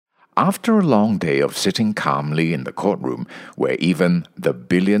After a long day of sitting calmly in the courtroom, where even the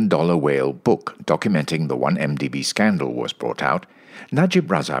billion-dollar whale book documenting the 1MDB scandal was brought out, Najib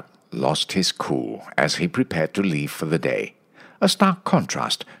Razak lost his cool as he prepared to leave for the day. A stark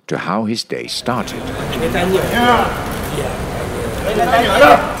contrast to how his day started.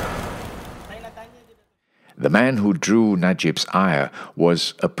 The man who drew Najib's ire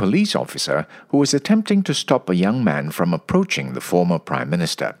was a police officer who was attempting to stop a young man from approaching the former Prime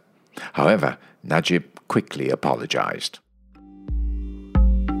Minister. However, Najib quickly apologized.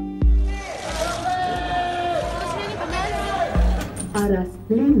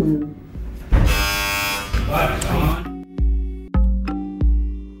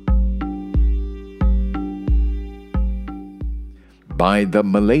 By the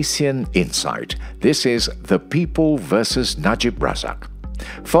Malaysian Insight, this is The People versus Najib Razak.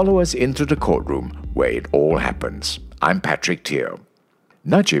 Follow us into the courtroom where it all happens. I'm Patrick Teo.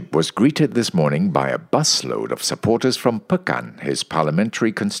 Najib was greeted this morning by a busload of supporters from Pekan, his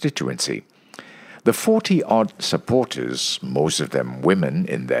parliamentary constituency. The 40-odd supporters, most of them women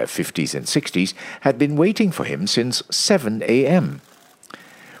in their 50s and 60s, had been waiting for him since 7 a.m.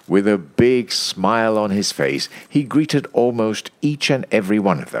 With a big smile on his face, he greeted almost each and every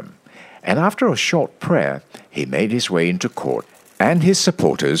one of them. And after a short prayer, he made his way into court, and his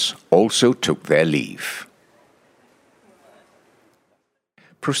supporters also took their leave.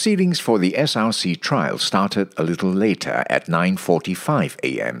 Proceedings for the SRC trial started a little later at 9:45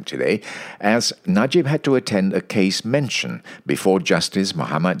 a.m. today, as Najib had to attend a case mention before Justice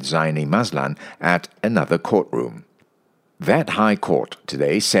Muhammad Zaini Mazlan at another courtroom. That High Court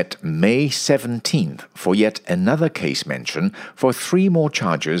today set May 17th for yet another case mention for 3 more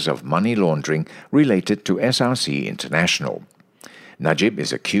charges of money laundering related to SRC International. Najib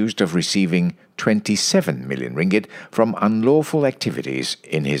is accused of receiving 27 million ringgit from unlawful activities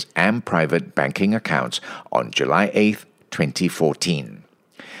in his private banking accounts on July 8, 2014.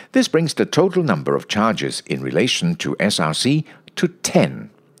 This brings the total number of charges in relation to SRC to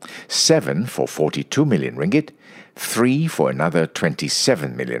 10. 7 for 42 million ringgit, 3 for another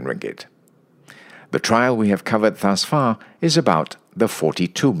 27 million ringgit. The trial we have covered thus far is about the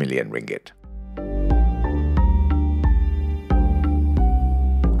 42 million ringgit.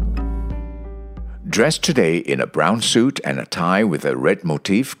 Dressed today in a brown suit and a tie with a red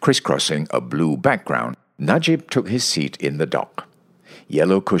motif crisscrossing a blue background, Najib took his seat in the dock.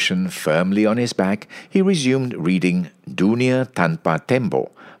 Yellow cushion firmly on his back, he resumed reading Dunia Tanpa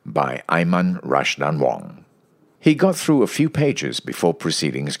Tempo by Aiman Rashdan Wong. He got through a few pages before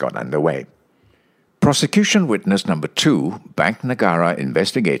proceedings got underway. Prosecution witness number 2, Bank Negara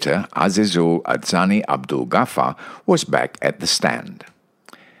investigator Azizul Adzani Abdul Ghaffar, was back at the stand.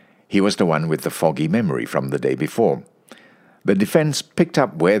 He was the one with the foggy memory from the day before. The defense picked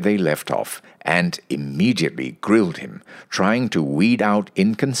up where they left off and immediately grilled him, trying to weed out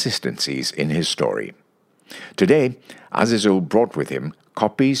inconsistencies in his story. Today, Azizul brought with him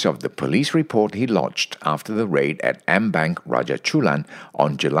copies of the police report he lodged after the raid at Ambank Raja Chulan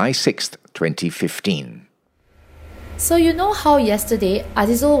on July 6, 2015. So you know how yesterday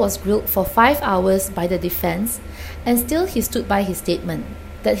Azizul was grilled for 5 hours by the defense, and still he stood by his statement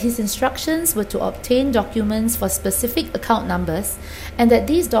that his instructions were to obtain documents for specific account numbers and that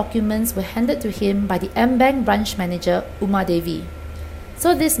these documents were handed to him by the Ambank branch manager Uma Devi.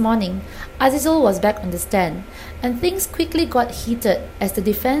 So this morning, Azizul was back on the stand and things quickly got heated as the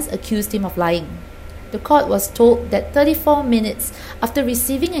defense accused him of lying. The court was told that 34 minutes after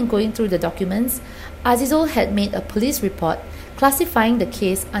receiving and going through the documents, Azizul had made a police report classifying the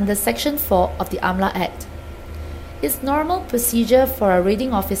case under Section 4 of the Amla Act. It's normal procedure for a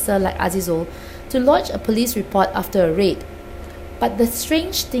raiding officer like Azizul to lodge a police report after a raid. But the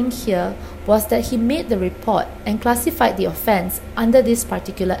strange thing here was that he made the report and classified the offence under this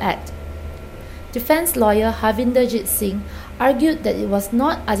particular act. Defence lawyer Harvinderjit Singh argued that it was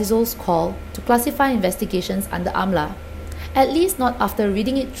not Azizul's call to classify investigations under Amla, at least not after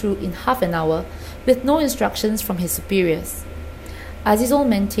reading it through in half an hour with no instructions from his superiors. Azizul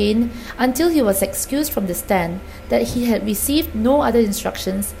maintained until he was excused from the stand that he had received no other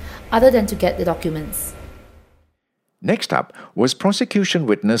instructions other than to get the documents. Next up was prosecution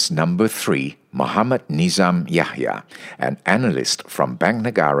witness number 3, Muhammad Nizam Yahya, an analyst from Bank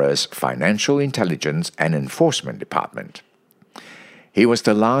Negara's Financial Intelligence and Enforcement Department. He was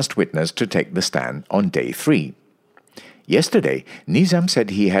the last witness to take the stand on day 3. Yesterday, Nizam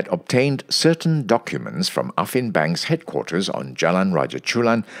said he had obtained certain documents from Affin Bank's headquarters on Jalan Raja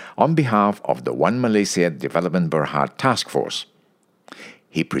Chulan on behalf of the One Malaysia Development Berhad Task Force.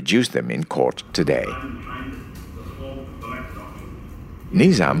 He produced them in court today.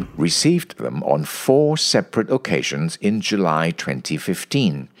 Nizam received them on 4 separate occasions in July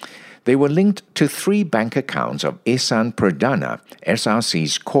 2015. They were linked to 3 bank accounts of Ihsan Perdana,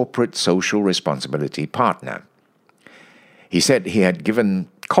 SRC's corporate social responsibility partner. He said he had given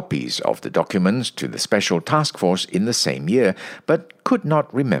copies of the documents to the Special Task Force in the same year, but could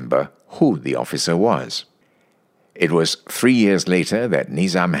not remember who the officer was. It was 3 years later that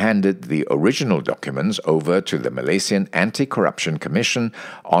Nizam handed the original documents over to the Malaysian Anti-Corruption Commission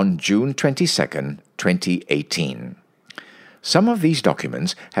on June 22, 2018. Some of these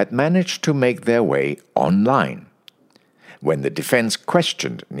documents had managed to make their way online. When the defense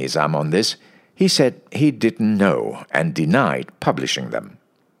questioned Nizam on this, he said he didn't know and denied publishing them.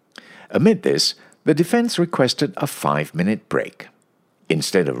 Amid this, the defense requested a 5-minute break.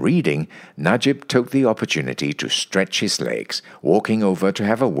 Instead of reading, Najib took the opportunity to stretch his legs, walking over to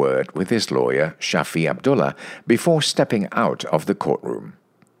have a word with his lawyer, Shafi Abdullah, before stepping out of the courtroom.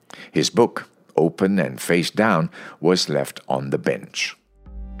 His book, open and face down, was left on the bench.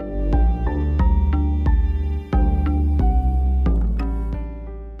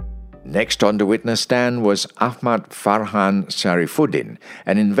 Next on the witness stand was Ahmad Farhan Sharifuddin,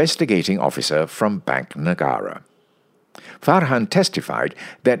 an investigating officer from Bank Negara. Farhan testified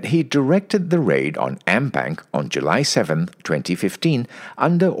that he directed the raid on AmBank on July 7, 2015,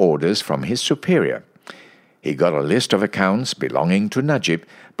 under orders from his superior. He got a list of accounts belonging to Najib,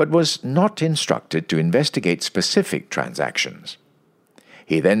 but was not instructed to investigate specific transactions.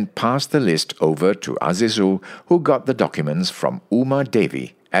 He then passed the list over to Azizul, who got the documents from Umar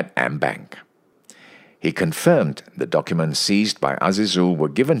Devi at AmBank. He confirmed the documents seized by Azizul were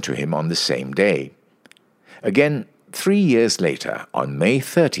given to him on the same day. Again, 3 years later, on May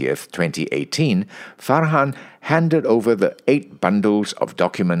 30th, 2018, Farhan handed over the 8 bundles of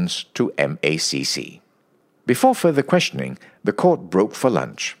documents to MACC. Before further questioning, the court broke for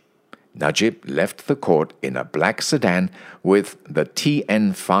lunch. Najib left the court in a black sedan with the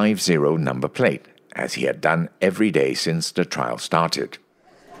TN50 number plate, as he had done every day since the trial started.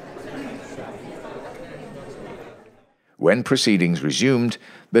 When proceedings resumed,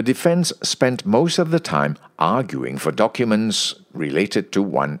 the defense spent most of the time arguing for documents related to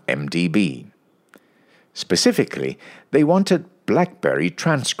 1MDB. Specifically, they wanted BlackBerry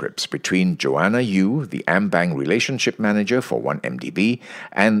transcripts between Joanna Yu, the AmBank relationship manager for 1MDB,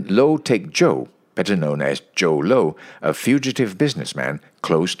 and Low Tek Joe, better known as Joe Low, a fugitive businessman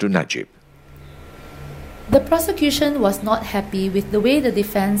close to Najib. The prosecution was not happy with the way the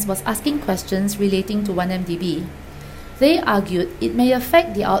defense was asking questions relating to 1MDB. They argued it may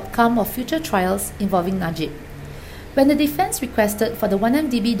affect the outcome of future trials involving Najib. When the defense requested for the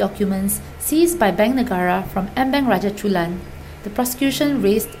 1MDB documents seized by Bank Negara from AmBank Raja Chulan, the prosecution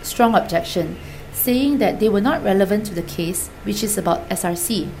raised strong objection, saying that they were not relevant to the case, which is about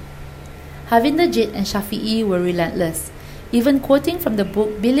SRC. Havinder Jit and Shafi'i were relentless, even quoting from the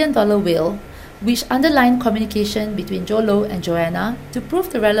book Billion Dollar Whale, which underlined communication between Jolo and Joanna to prove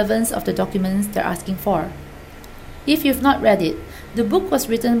the relevance of the documents they're asking for. If you've not read it, the book was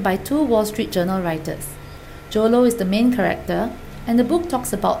written by 2 Wall Street Journal writers. Jolo is the main character, and the book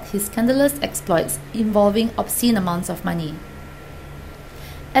talks about his scandalous exploits involving obscene amounts of money.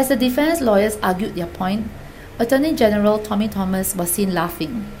 As the defense lawyers argued their point, Attorney General Tommy Thomas was seen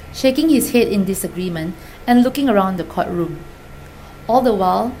laughing, shaking his head in disagreement and looking around the courtroom. All the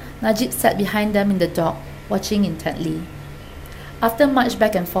while, Najib sat behind them in the dock, watching intently. After much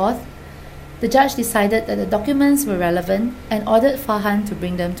back and forth, the judge decided that the documents were relevant and ordered Farhan to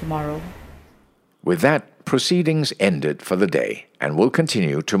bring them tomorrow. With that, proceedings ended for the day and will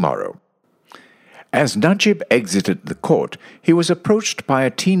continue tomorrow. As Najib exited the court, he was approached by a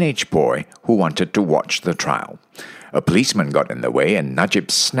teenage boy who wanted to watch the trial. A policeman got in the way and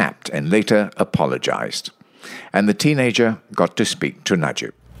Najib snapped and later apologized. And the teenager got to speak to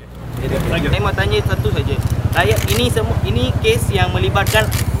Najib. Saya mau tanya satu saja. Rakyat ini kes yang melibatkan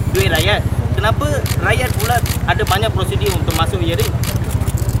duit rakyat. Kenapa rakyat pula ada banyak prosedur untuk masuk hearing?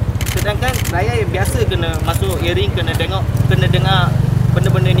 Sedangkan rakyat yang biasa kena masuk hearing, kena dengar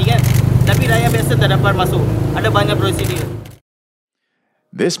benda-benda ni kan. Tapi rakyat biasa tak dapat masuk. Ada banyak prosedur.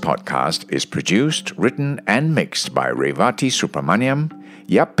 This podcast is produced, written and mixed by Revati Supramaniam,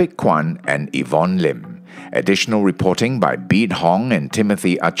 Yapik Kwan and Yvonne Lim. Additional reporting by Beed Hong and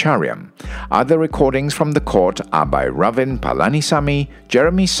Timothy Acharyam. Other recordings from the court are by Ravin Palanisamy,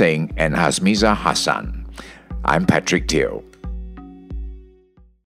 Jeremy Singh and Hasmiza Hassan. I'm Patrick Teo.